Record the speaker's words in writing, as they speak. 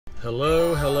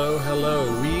Hello, hello,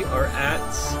 hello. We are at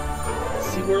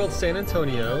SeaWorld San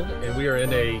Antonio, and we are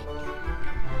in a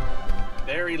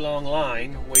very long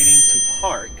line waiting to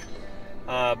park.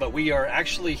 But we are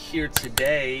actually here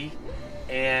today,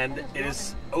 and it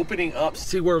is opening up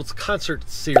SeaWorld's concert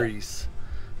series.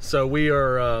 So we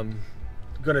are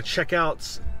going to check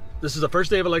out, this is the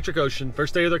first day of Electric Ocean,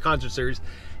 first day of their concert series.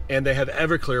 And they have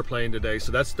Everclear playing today,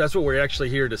 so that's what we're actually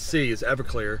here to see is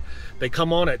Everclear. They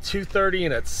come on at 2:30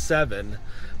 and at 7,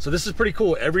 so this is pretty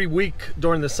cool. Every week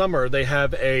during the summer they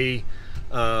have a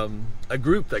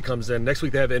group that comes in. Next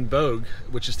week they have In Vogue,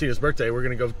 which is Tina's birthday. We're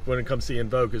gonna come see In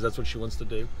Vogue because that's what she wants to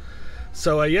do.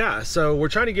 So yeah, so we're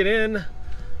trying to get in,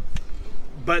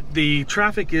 but the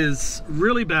traffic is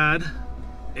really bad,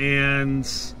 and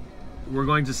we're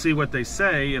going to see what they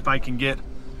say if I can get.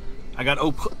 I got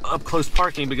up close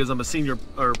parking because I'm a senior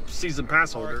or season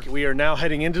pass holder. We are now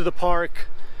heading into the park.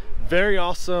 Very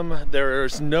awesome.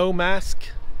 There's no mask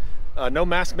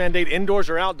mandate indoors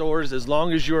or outdoors as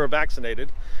long as you are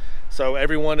vaccinated. So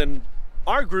everyone in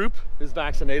our group is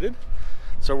vaccinated.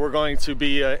 So we're going to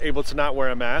be able to not wear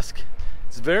a mask.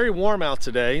 It's very warm out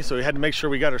today, so we had to make sure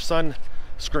we got our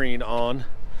sunscreen on.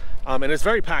 And it's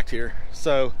very packed here.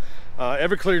 So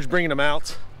Everclear is bringing them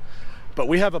out. But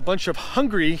we have a bunch of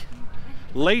hungry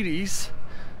ladies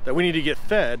that we need to get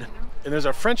fed, and there's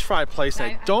a French fry place,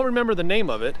 and I don't remember the name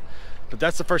of it, but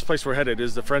that's the first place we're headed,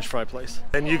 is the French fry place.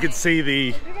 And you can see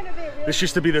this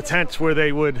used to be the tent where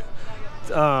they would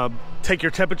take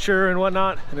your temperature and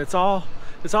whatnot, and it's all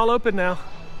open now.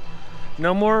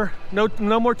 No more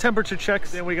temperature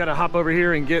checks. Then we got to hop over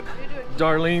here and get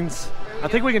Darlene's. I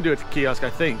think we can do it at the kiosk. I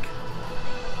think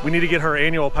we need to get her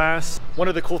annual pass. One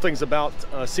of the cool things about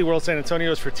SeaWorld San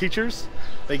Antonio is for teachers.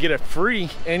 They get a free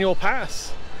annual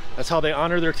pass. That's how they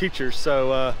honor their teachers.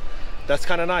 So that's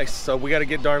kind of nice. So we got to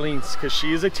get Darlene's because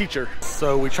she is a teacher.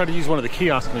 So we tried to use one of the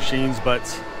kiosk machines, but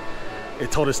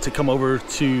it told us to come over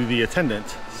to the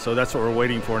attendant. So that's what we're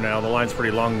waiting for now. The line's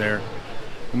pretty long there.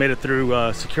 We made it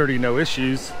through security, no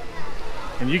issues.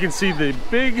 And you can see the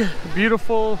big,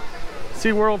 beautiful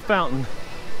SeaWorld fountain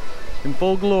in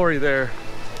full glory there.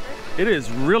 It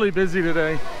is really busy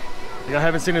today. I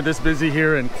haven't seen it this busy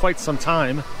here in quite some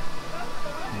time,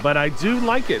 but I do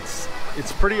like it.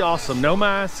 It's pretty awesome. No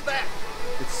mask.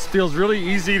 It feels really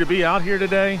easy to be out here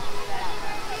today.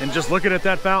 And just looking at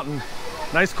that fountain,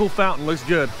 nice cool fountain, looks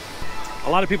good. A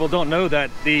lot of people don't know that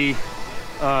the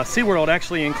SeaWorld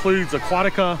actually includes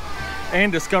Aquatica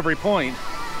and Discovery Point.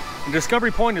 And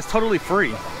Discovery Point is totally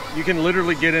free. You can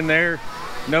literally get in there,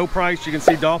 no price. You can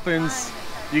see dolphins.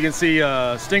 You can see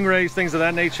stingrays, things of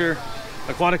that nature.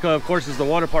 Aquatica, of course, is the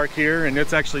water park here, and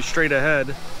it's actually straight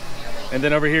ahead. And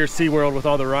then over here, SeaWorld with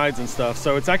all the rides and stuff.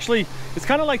 So it's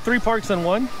kind of like 3 parks in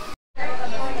one.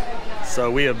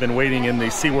 So we have been waiting in the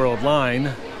SeaWorld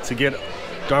line to get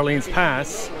Darlene's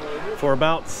pass for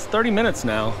about 30 minutes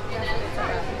now.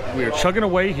 We are chugging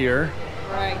away here.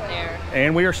 Right there.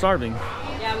 And we are starving.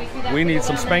 Yeah, we see that. We need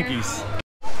some Spankies.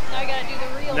 Now we gotta do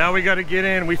the real. Now we gotta get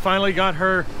in. We finally got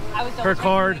her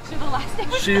card.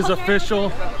 She's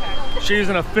official. She's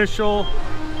an official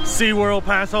SeaWorld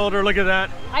pass holder. Look at that.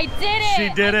 I did it. She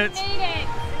did it.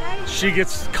 She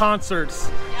gets concerts.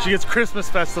 Yeah. She gets Christmas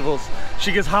festivals.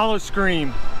 She gets Hollow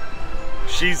Scream.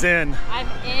 She's in. I'm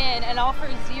in, and all for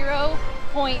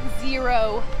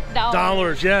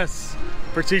 $0.0. Yes,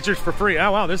 for teachers for free.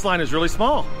 Oh wow, this line is really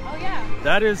small. Oh yeah.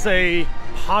 That is a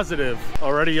positive.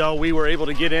 Already, y'all, we were able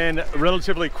to get in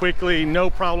relatively quickly. No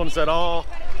problems at all.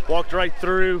 Walked right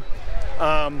through.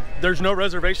 There's no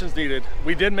reservations needed.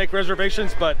 We did make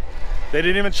reservations, but they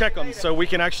didn't even check them, so we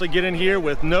can actually get in here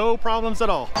with no problems at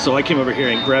all. So I came over here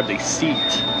and grabbed a seat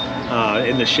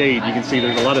in the shade. You can see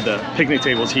there's a lot of the picnic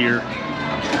tables here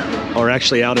are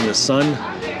actually out in the sun,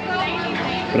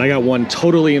 but I got one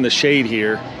totally in the shade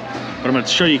here. But I'm going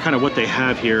to show you kind of what they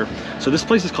have here. So this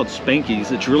place is called Spanky's.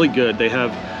 It's really good. They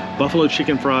have buffalo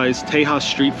chicken fries, Tejas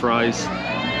street fries,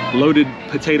 loaded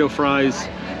potato fries,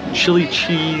 chili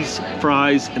cheese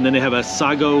fries, and then they have a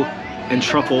sago and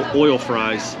truffle oil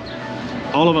fries.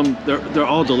 All of them, they're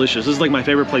all delicious. This is like my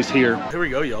favorite place here. Here we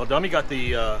go, y'all. Dummy got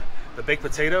the baked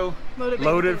potato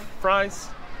loaded fries.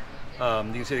 You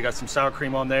can see they got some sour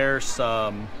cream on there,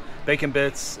 some bacon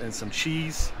bits, and some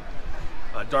cheese.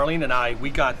 Darlene and I, we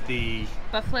got the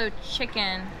buffalo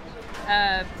chicken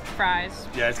fries.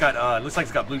 Yeah, it's got looks like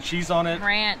it's got blue cheese on it,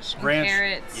 ranch, and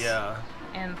carrots, yeah,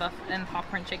 and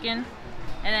popcorn chicken.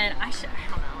 And then I don't know.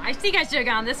 I think I should have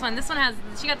gone this one. This one has,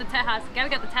 she got the Tejas.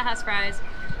 Gabby got the Tejas fries.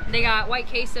 They got white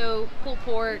queso, pulled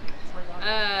pork.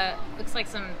 Looks like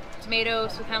some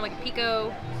tomatoes, so kind of like a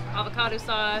pico, avocado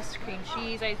sauce, cream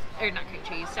cheese, or not cream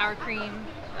cheese, sour cream,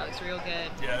 That looks real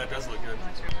good. Yeah, that does look good.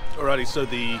 Alrighty, so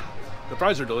the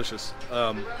fries are delicious.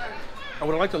 I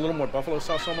would have liked a little more buffalo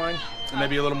sauce on mine, and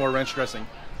maybe a little more ranch dressing.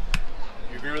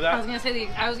 You agree with that? I was gonna say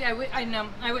I know.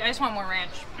 I just want more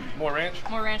ranch. More ranch?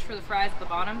 More ranch for the fries at the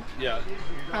bottom. Yeah.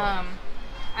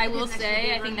 I will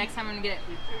say, I think next time I'm gonna get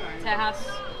Tejas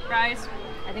fries.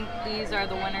 I think these are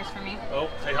the winners for me. Oh,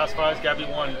 Tejas fries, Gabby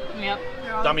won. Yep.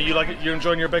 Dami, you like it? You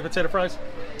enjoying your baked potato fries?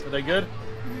 Are they good?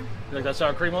 You like that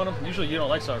sour cream on them? Usually you don't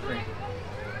like sour cream.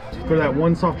 For that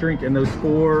one soft drink and those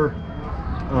 4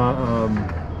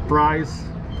 fries,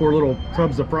 4 little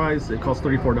tubs of fries, it costs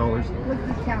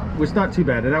 $34. Which is not too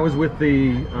bad, and that was with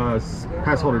the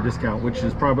pass holder discount, which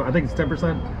is probably, I think it's 10%,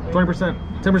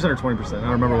 20%, 10% or 20%. I don't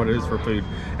remember what it is for food.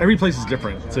 Every place is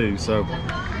different too, so.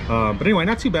 But anyway,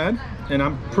 not too bad, and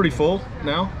I'm pretty full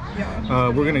now.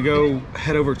 We're gonna go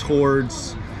head over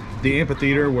towards the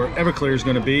amphitheater where Everclear is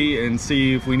gonna be and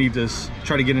see if we need to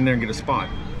try to get in there and get a spot.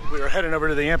 We are heading over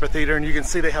to the amphitheater, and you can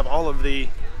see they have all of the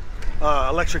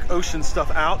electric ocean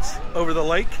stuff out over the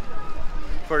lake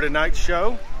for tonight's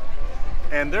show.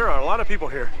 And there are a lot of people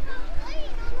here.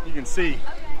 You can see,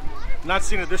 not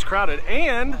seen it this crowded.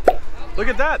 And look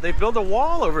at that, they built a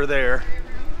wall over there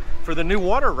for the new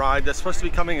water ride that's supposed to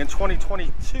be coming in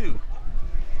 2022.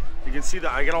 You can see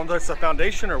that, I don't know if it's a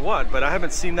foundation or what, but I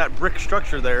haven't seen that brick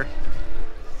structure there.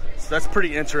 So that's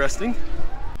pretty interesting.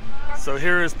 So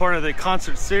here is part of the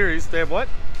concert series. They have what?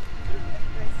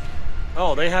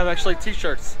 Oh, they have actually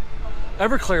t-shirts.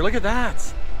 Everclear, look at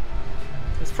that.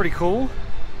 That's pretty cool.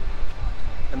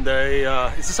 And they,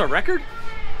 is this a record?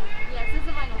 Yes, it's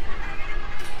a vinyl.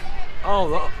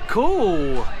 Oh,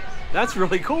 cool. That's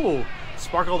really cool.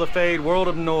 Sparkle the Fade, World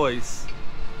of Noise.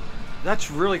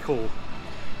 That's really cool.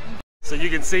 So you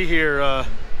can see here,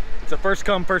 it's a first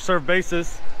come, first served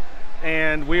basis.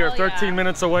 And we are 13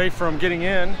 minutes away from getting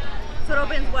in. So it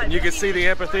opens what? And you can see the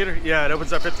amphitheater. Yeah, it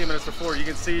opens up 15 minutes before. You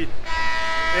can see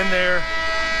in there,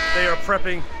 they are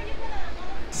prepping.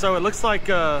 So it looks like,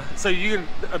 so you can,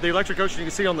 the Electric Ocean, you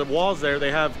can see on the walls there,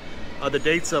 they have the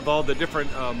dates of all the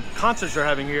different concerts they're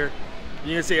having here.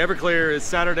 You can see Everclear is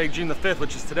Saturday, June the 5th,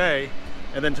 which is today.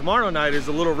 And then tomorrow night is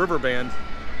the Little River Band,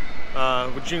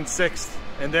 with June 6th.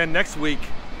 And then next week,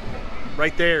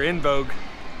 right there in Vogue,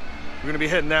 we're gonna be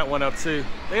hitting that one up too.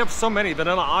 They have so many,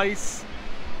 Vanilla Ice,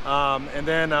 and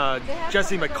then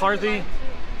Jesse McCarthy.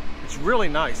 It's really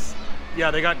nice.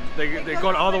 Yeah, they're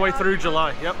going all the way through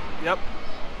July. Yep, yep.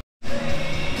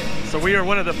 So we are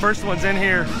one of the first ones in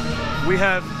here. We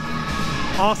have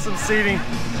awesome seating.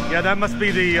 Yeah, that must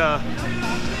be the,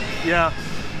 yeah,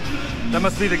 that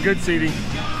must be the good seating.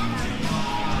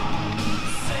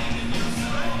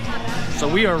 So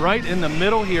we are right in the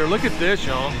middle here. Look at this,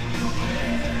 y'all.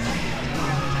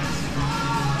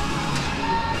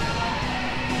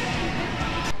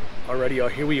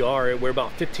 Alrighty, here we are. We're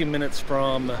about 15 minutes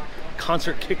from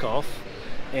concert kickoff,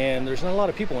 and there's not a lot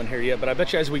of people in here yet, but I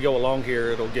bet you as we go along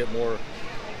here, it'll get more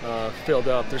filled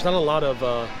up. There's not a lot of,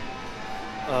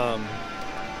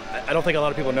 I don't think a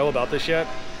lot of people know about this yet.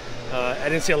 I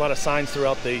didn't see a lot of signs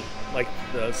throughout the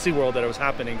SeaWorld that it was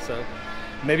happening, so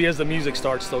maybe as the music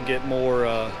starts, they'll get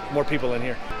more people in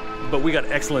here. But we got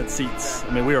excellent seats. I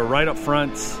mean, we are right up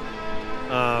front.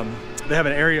 They have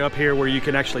an area up here where you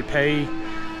can actually pay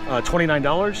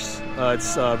 $29.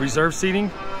 It's reserved seating,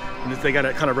 and they got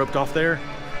it kind of roped off there.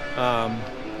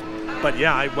 But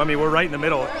yeah, I mean, we're right in the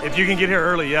middle. If you can get here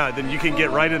early, yeah, then you can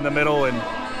get right in the middle, and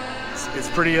it's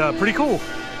pretty cool.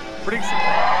 Pretty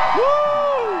exciting. Woo!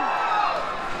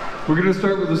 We're going to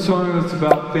start with a song that's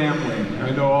about family.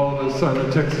 I know all of us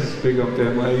in Texas is big on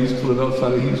family. I used to live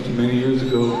outside of Houston many years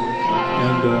ago,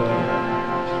 and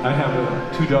I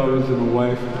have 2 daughters and a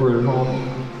wife. We're at home,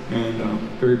 and I'm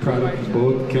very proud of them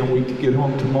both. Can't wait to get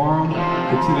home tomorrow.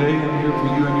 But today I'm here for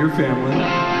you and your family.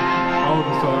 All of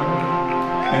us are.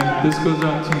 And this goes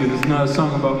out to you. This is not a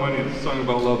song about money, it's a song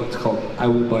about love. It's called I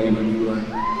Will Buy You a New Life.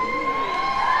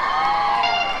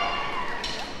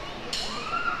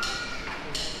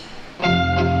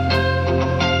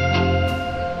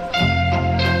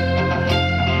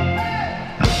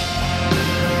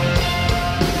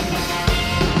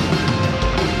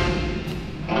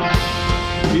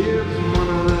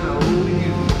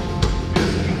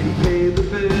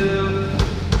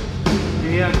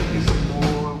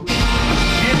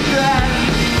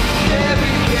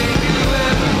 Everything you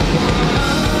ever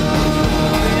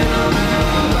want.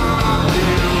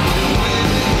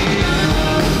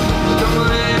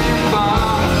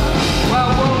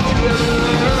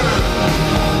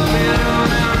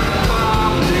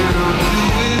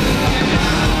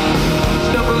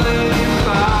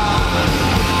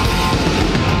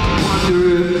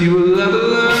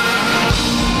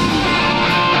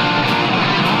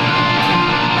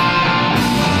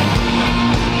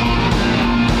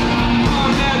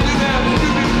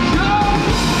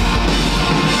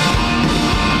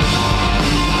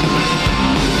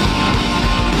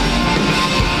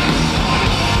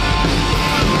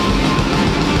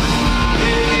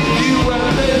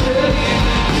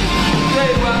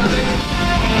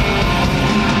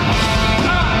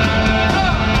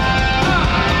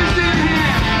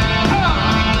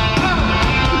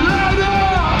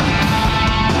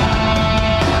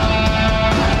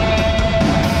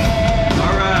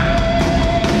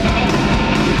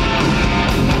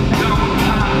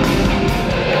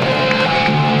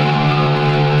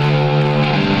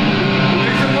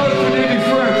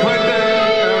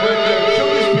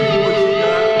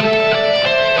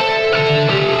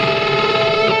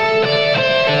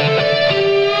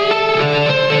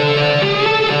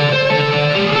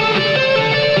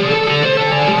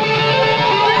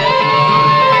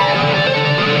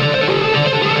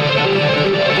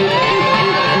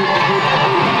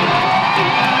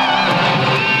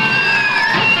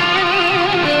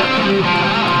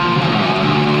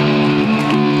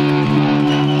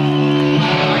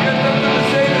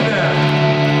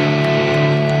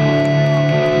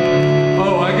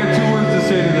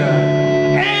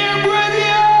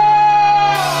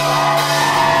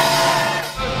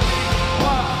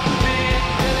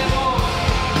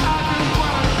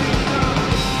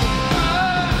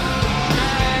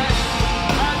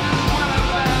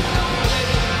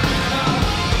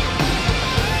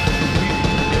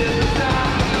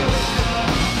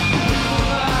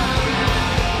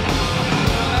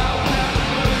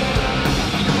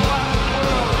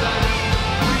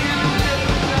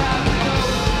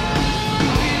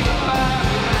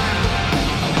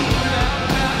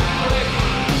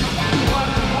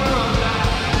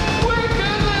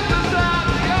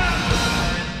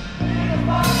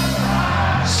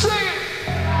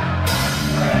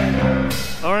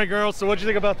 right, girls. So what'd you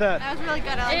think about that? That was really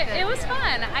good. I liked it. It was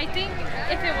fun. I think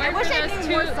if it weren't wish for I those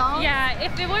knew two, more songs. yeah,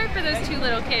 if it weren't for those two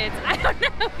little kids, I don't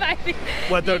know if I think.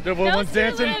 What, the ones those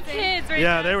dancing? Little kids were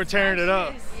Yeah, they were tearing it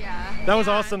up. Yeah. That was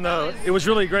awesome, though. It was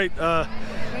really great. Can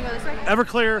we go this way?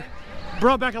 Everclear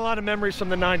brought back a lot of memories from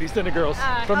the 90s, didn't it, girls?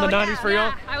 From the 90s for y'all?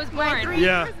 Yeah, I was born. 3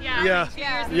 Yeah, years? yeah, 2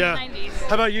 years in yeah. the 90s.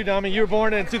 How about you, Dami? You were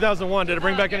born in 2001. Did it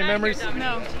bring back any memories?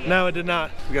 No. No, it did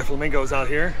not. We got flamingos out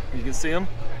here. You can see them.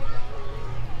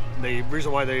 The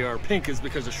reason why they are pink is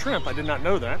because of shrimp. I did not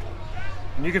know that.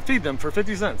 And you can feed them for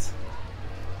 50 cents.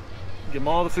 Give them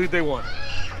all the food they want.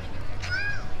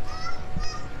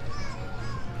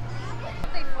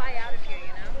 They fly out of here, you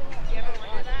know? You ever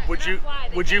wonder that?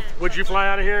 Would you fly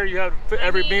out of here? You have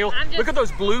every meal. I'm just- Look at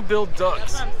those blue-billed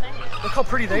ducks. That's what I'm saying. Look how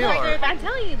pretty they are. I'm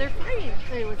telling you, they're fighting.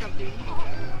 Hey, what's up, dude?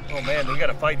 Oh man, we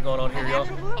got a fight going on here, y'all.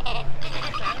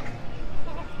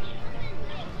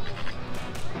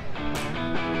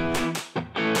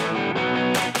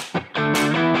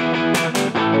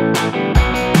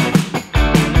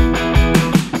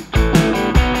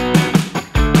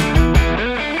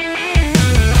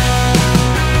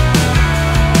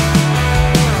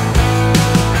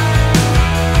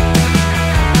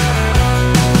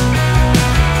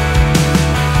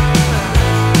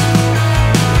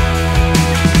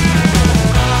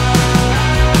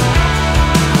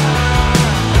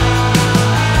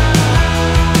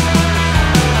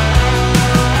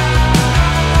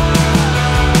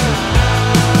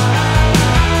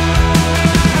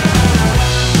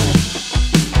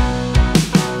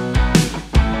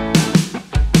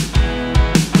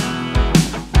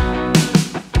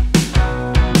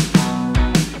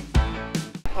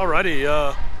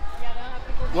 Alrighty,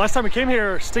 last time we came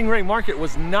here, Stingray Market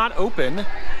was not open,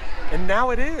 and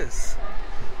now it is.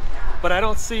 But I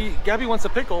don't see, Gabby wants a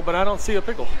pickle, but I don't see a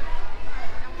pickle.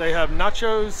 They have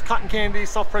nachos, cotton candy,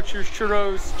 soft pretzels,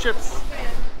 churros, chips,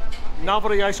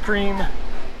 novelty ice cream,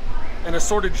 and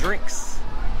assorted drinks.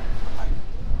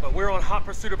 But we're on hot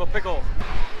pursuit of a pickle.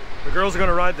 The girls are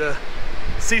gonna ride the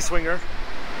Sea Swinger,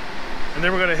 and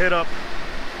then we're gonna hit up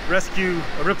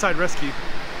Riptide Rescue.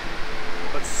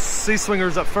 But Sea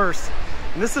Swinger's up first.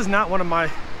 And this is not one of my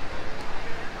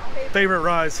favorite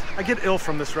rides. I get ill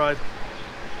from this ride.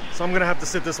 So I'm gonna have to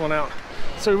sit this one out.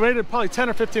 So we waited probably 10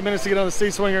 or 15 minutes to get on the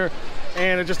Sea Swinger,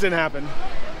 and it just didn't happen.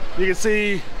 You can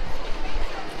see,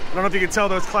 I don't know if you can tell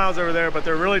those clouds over there, but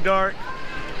they're really dark,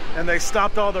 and they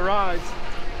stopped all the rides.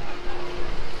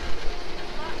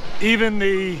 Even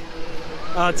the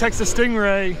Texas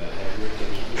Stingray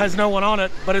has no one on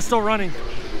it, but it's still running.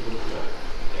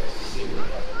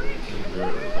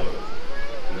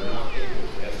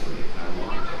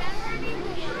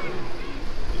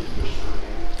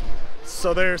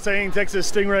 So they're saying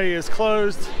Texas Stingray is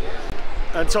closed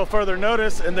until further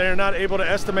notice, and they're not able to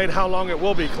estimate how long it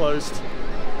will be closed.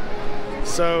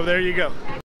 So there you go.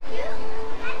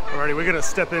 Alrighty, we're gonna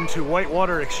step into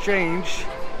Whitewater Exchange.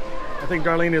 I think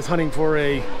Darlene is hunting for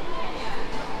a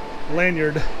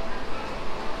lanyard,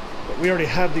 but we already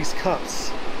have these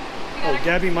cups. Oh,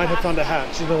 Gabby might have found a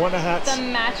hat. She's been wanting a hat. The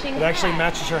matching It actually hat.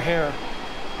 matches her hair.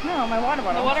 No, my water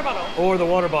bottle. The water bottle. Or the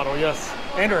water bottle, yes.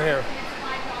 And her hair.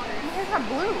 It's not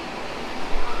blue.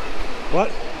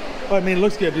 What? Well, I mean, it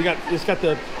looks good. It's got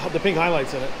the pink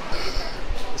highlights in it.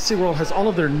 SeaWorld has all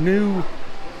of their new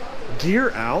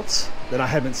gear out that I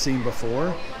haven't seen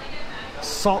before.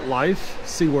 Salt Life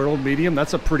SeaWorld medium.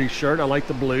 That's a pretty shirt. I like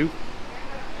the blue.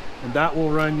 And that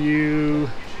will run you,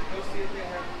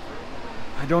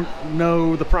 I don't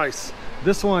know the price.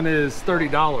 This one is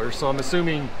 $30, so I'm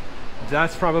assuming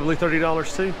that's probably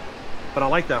 $30 too. But I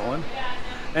like that one.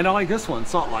 And I like this one,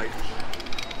 Salt Life.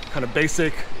 Kind of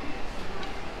basic.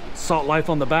 Salt Life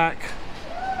on the back.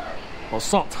 Well,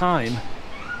 Salt Time.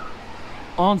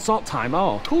 On Salt Time,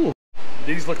 oh, cool.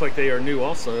 These look like they are new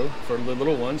also for the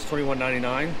little ones,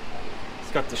 $21.99.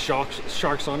 It's got the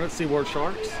sharks on it, SeaWorld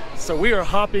sharks. So we are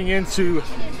hopping into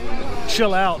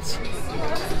Chill Out.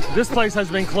 This place has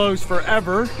been closed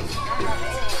forever,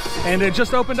 and it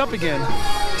just opened up again.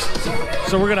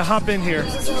 So we're gonna hop in here.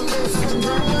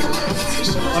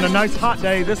 On a nice hot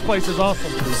day, this place is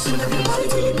awesome.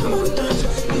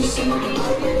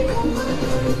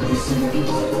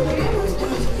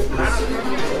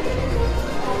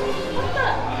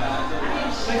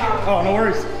 Oh, no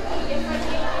worries.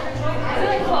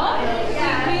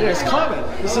 Yeah, it's Clubbing.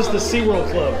 This is the SeaWorld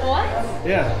Club. What?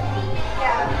 Yeah.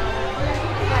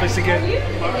 Place to get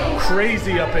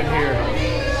crazy up in here.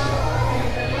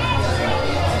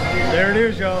 There it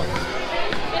is, y'all.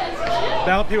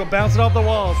 People bouncing off the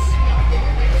walls.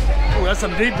 Oh, that's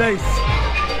some deep bass.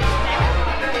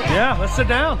 Yeah, let's sit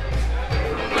down. Yeah,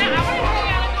 I want to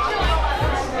hang out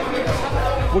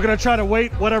We're gonna try to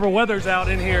wait whatever weather's out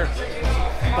in here.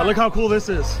 But look how cool this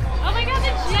is. Oh my god,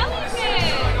 the jellyfish!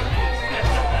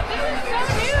 This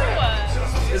is so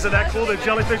new! Isn't that cool, the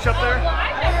jellyfish up there? Well,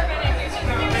 I've never been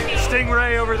in here.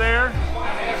 Stingray over there.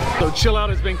 So Chill Out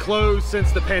has been closed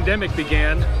since the pandemic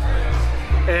began.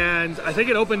 And I think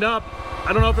it opened up,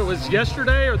 I don't know if it was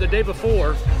yesterday or the day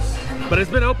before, but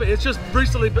it's been open, it's just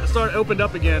recently opened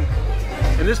up again.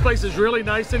 And this place is really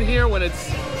nice in here when it's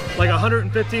like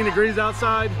 115 degrees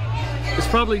outside. It's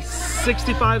probably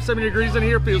 65, 70 degrees in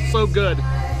here, feels so good.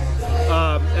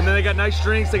 And then they got nice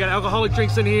drinks, they got alcoholic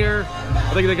drinks in here.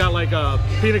 I think they got like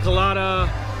pina colada,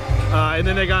 and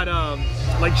then they got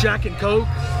like Jack and Coke.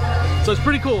 So it's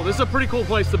pretty cool. This is a pretty cool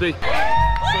place to be.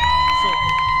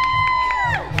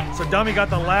 So Dummy got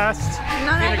the last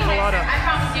pina colada.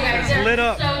 It's lit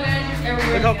up.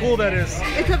 Look how cool that is.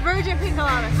 It's a virgin pina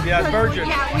colada. Yeah, it's virgin.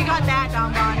 Yeah, we got that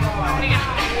down on.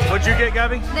 What'd you get,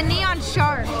 Gabby? The neon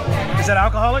shark. Is that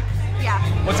alcoholic? Yeah.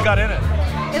 What's it got in it?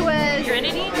 It was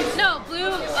Grenadine? No, blue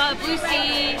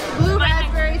sea. blue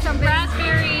raspberry something.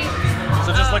 Raspberry.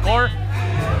 So just liqueur?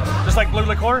 Just like blue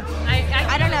liqueur?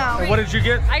 I don't know. And what did you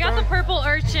get? I got the purple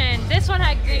urchin. This one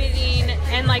had grenadine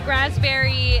and like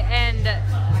raspberry and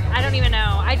I don't even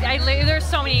know. There's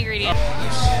so many ingredients.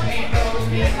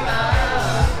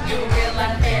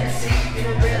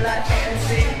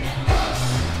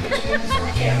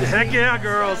 Heck yeah,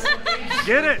 girls.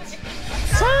 Get it.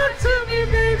 Talk to me,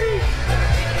 baby.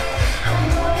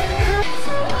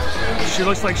 She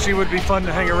looks like she would be fun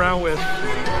to hang around with.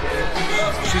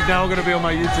 She's now going to be on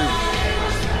my YouTube.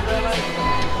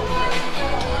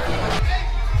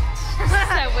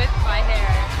 Set with my hair.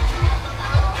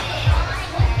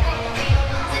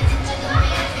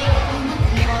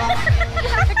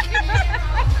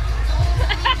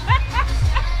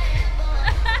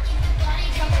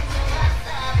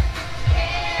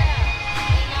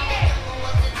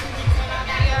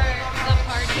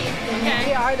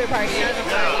 We are the party.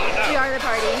 We are the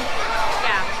party.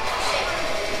 Yeah.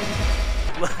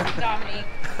 Dominique.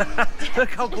 Look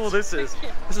how cool this is.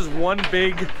 This is one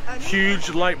big, huge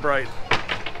light bright.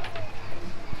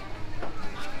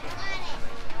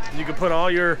 You can put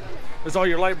all your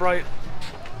light bright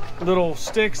little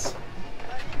sticks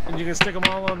and you can stick them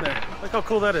all on there. Look how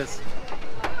cool that is.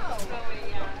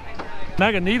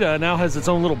 Maganita now has its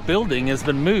own little building, has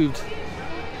been moved.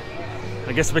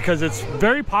 I guess because it's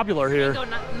very popular here.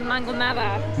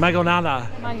 Mangonada. Magonada.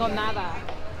 Mangonada.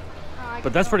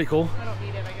 But that's pretty cool. I don't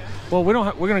need it, I guess. Well,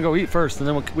 we're gonna go eat first, and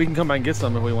then we can come back and get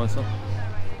some if we want some.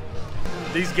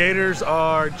 These gators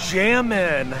are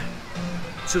jamming.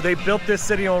 So they built this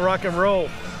city on rock and roll.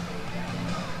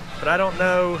 But I don't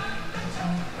know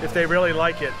if they really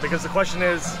like it, because the question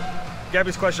is,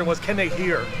 Gabby's question was, can they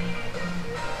hear?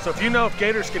 So if you know if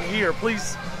gators can hear,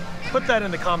 please put that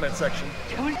in the comment section.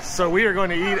 So we are going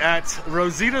to eat at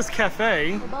Rosita's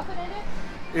Café.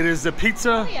 It is the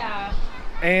pizza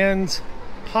and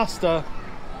pasta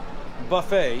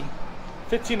buffet,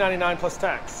 $15.99 plus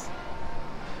tax.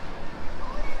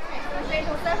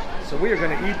 So we are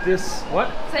going to eat this,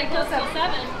 what? Say till 7.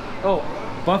 Oh,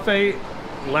 buffet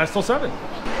lasts till 7.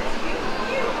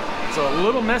 It's a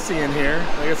little messy in here.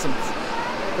 I got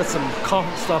some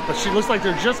coffee stuff, but she looks like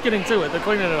they're just getting to it. They're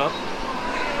cleaning it up.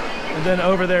 And then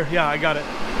over there, yeah, I got it.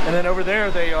 And then over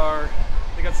there, they got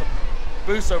some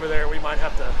booths over there. We might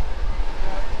have to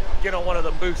get on one of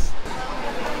the booths.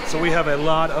 So we have a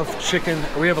lot of chicken.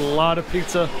 We have a lot of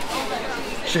pizza.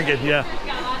 Chicken, yeah.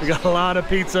 We got a lot of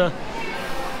pizza.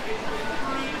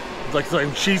 Like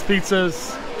some cheese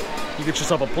pizzas. You get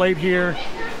yourself a plate here.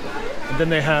 And then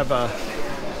they have a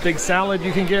big salad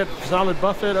you can get. Salad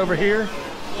buffet over here.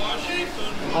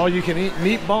 All you can eat.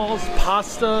 Meatballs,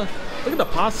 pasta. Look at the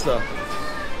pasta.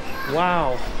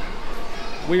 Wow.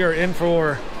 We are in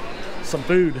for some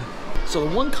food. So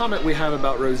the one comment we have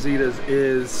about Rosita's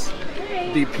is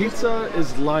the pizza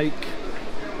is like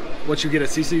what you get at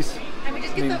Cece's. I mean,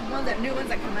 just get the ones new ones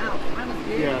that come out. Mine was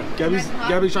good. Yeah,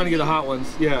 Gabby's trying to get the hot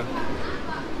ones. Yeah.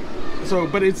 So,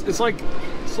 but it's like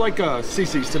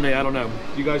Cece's to me. I don't know.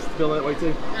 You guys feel that way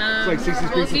too? It's like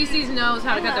Cece's Well, pizza. Cece's knows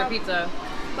how to cut their pizza.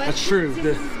 But That's true.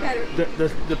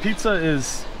 The pizza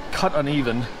is cut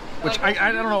uneven, which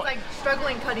I don't know. Like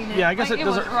struggling cutting it. Yeah, I guess it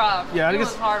doesn't. Was rough. Yeah, it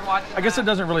was hard watching. I guess it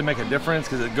doesn't really make a difference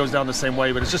because it goes down the same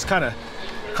way, but it's just kind of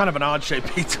an odd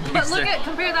shaped pizza piece. But look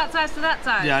compare that size to that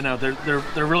size. Yeah, I know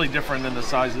they're really different in the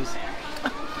sizes.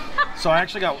 So I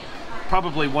actually got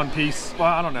probably one piece. Well,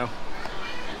 I don't know.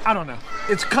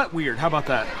 It's cut weird. How about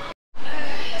that?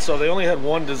 So they only had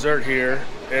one dessert here,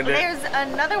 and There's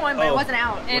another one, but it wasn't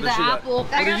out. And What the did she got? apple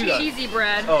What did you got? cheesy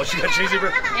bread. Oh, she got cheesy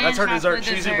bread. That's her dessert. chocolate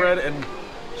Cheesy dessert. bread and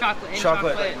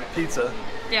chocolate pizza.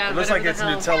 Yeah, it looks like it's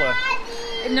Nutella.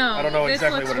 No, I don't know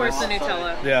exactly what it is. This looks worse than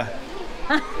Nutella. Yeah.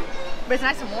 But it's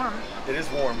nice and warm. It is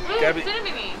warm. Ooh, Gabby,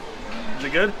 cinnamony. is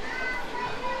it good?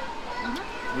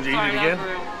 Would you eat it again?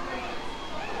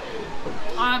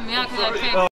 Yeah, because I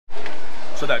can't.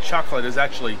 So that chocolate is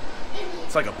actually,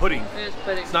 it's like a pudding. It is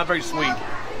pudding. It's not very sweet.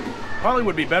 Probably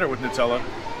would be better with Nutella.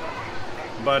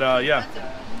 But yeah.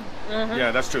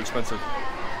 Yeah, that's too expensive.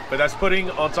 But that's pudding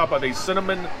on top of a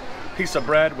cinnamon piece of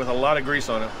bread with a lot of grease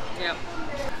on it. Yep.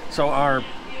 So our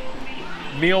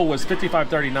meal was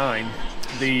 $55.39.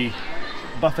 The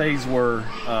buffets were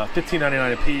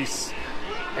 $15.99 a piece,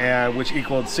 which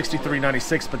equaled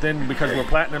 $63.96. But then because we're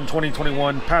Platinum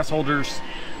 2021 pass holders,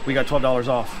 we got $12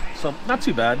 off. So not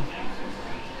too bad.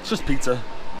 It's just pizza.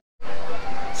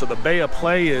 So the Bay of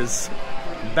Play is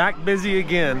back busy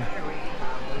again.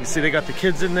 You see they got the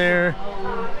kids in there.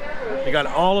 They got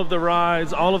all of the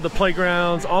rides, all of the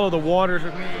playgrounds, all of the water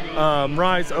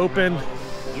rides open.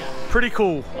 Pretty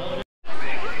cool.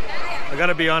 I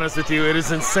gotta be honest with you, it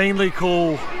is insanely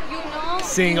cool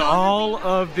seeing all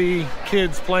of the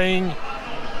kids playing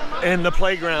in the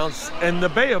playgrounds. And the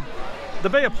Bay of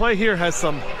Play here has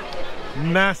some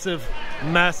massive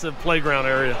playground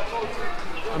area.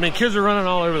 I mean, kids are running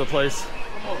all over the place.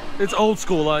 It's old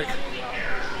school like.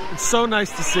 It's so nice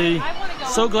to see.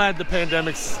 So glad the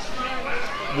pandemic's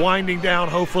winding down,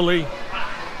 hopefully,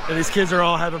 and these kids are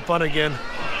all having fun again.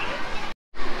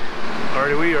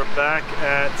 Alrighty, we are back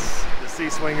at the Sea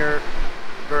Swinger.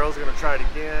 Girls are gonna try it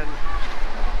again.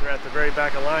 They're at the very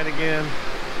back of line again.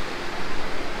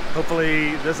 Hopefully,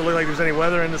 it doesn't look like there's any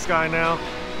weather in the sky now,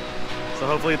 so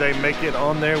hopefully they make it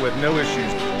on there with no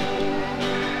issues.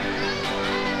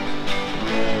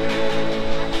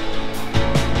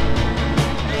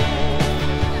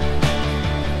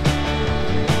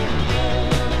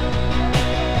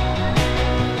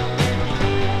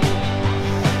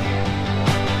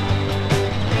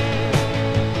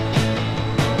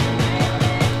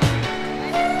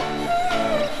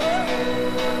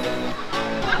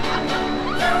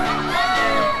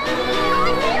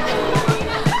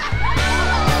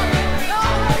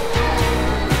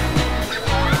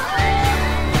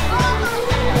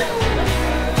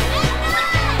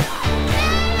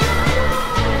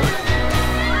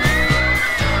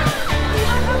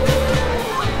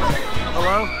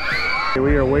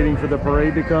 We are waiting for the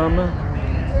parade to come.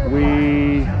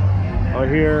 We are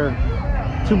here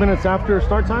 2 minutes after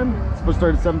start time. It's supposed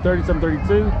to start at 7:30,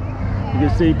 7:32. You can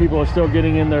see people are still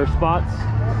getting in their spots.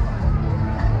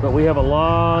 But we have a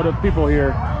lot of people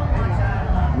here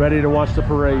ready to watch the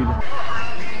parade.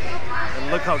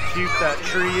 And look how cute that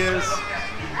tree is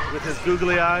with his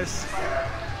googly eyes.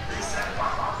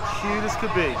 Cute as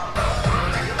could be.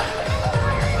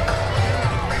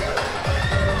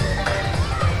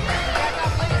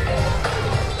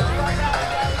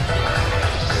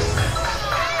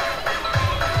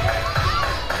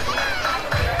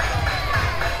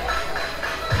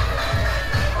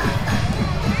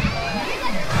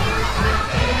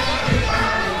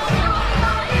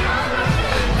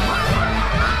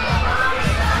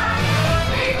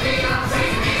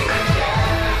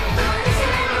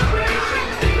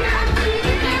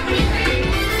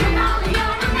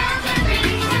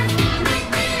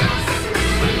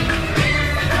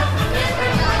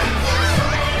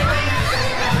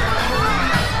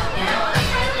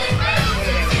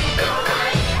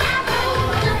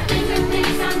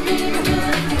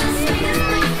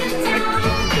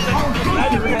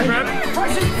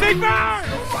 Big Bird!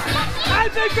 Hi,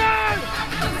 Big Bird!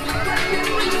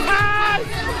 Hi!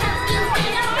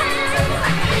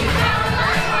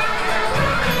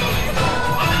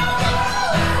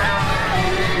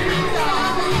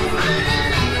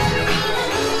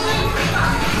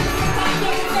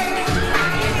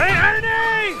 Hey,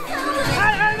 Ernie!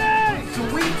 Hi, Ernie!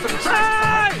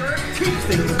 Hi! Keeps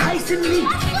things nice and neat.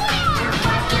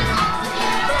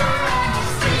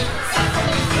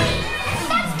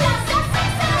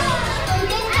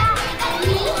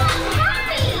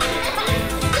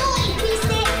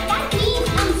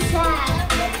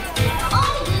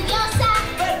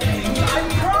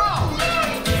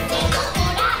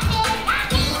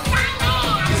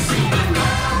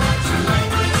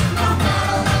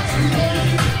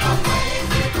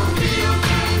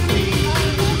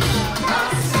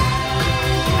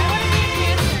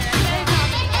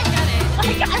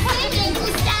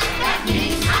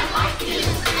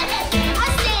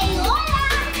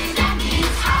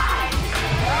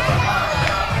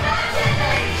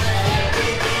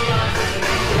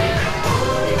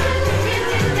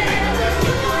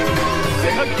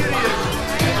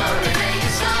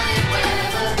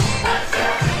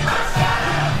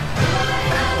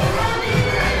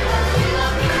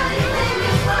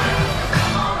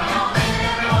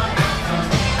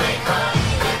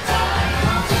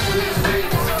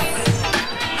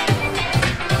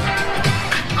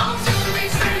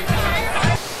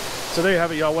 So there you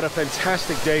have it, y'all. What a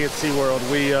fantastic day at SeaWorld.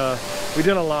 We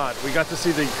did a lot. We got to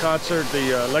see the concert,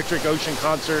 the Electric Ocean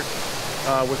concert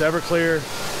with Everclear.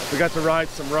 We got to ride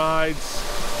some rides,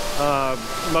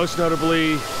 most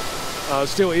notably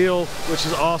Steel Eel, which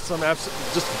is awesome.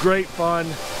 Just great fun.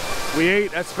 We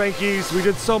ate at Spanky's. We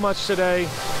did so much today.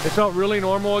 It felt really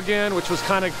normal again, which was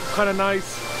kind of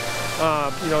nice.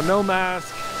 You know, no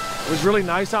mask. It was really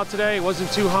nice out today. It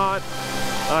wasn't too hot.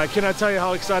 I cannot tell you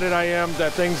how excited I am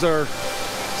that things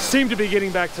seem to be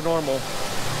getting back to normal.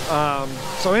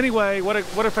 So anyway, what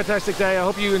a fantastic day. I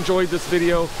hope you enjoyed this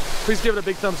video. Please give it a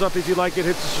big thumbs up if you like it.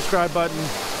 Hit the subscribe button.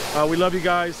 We love you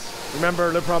guys. Remember,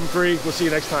 live problem free. We'll see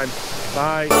you next time.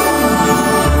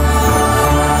 Bye.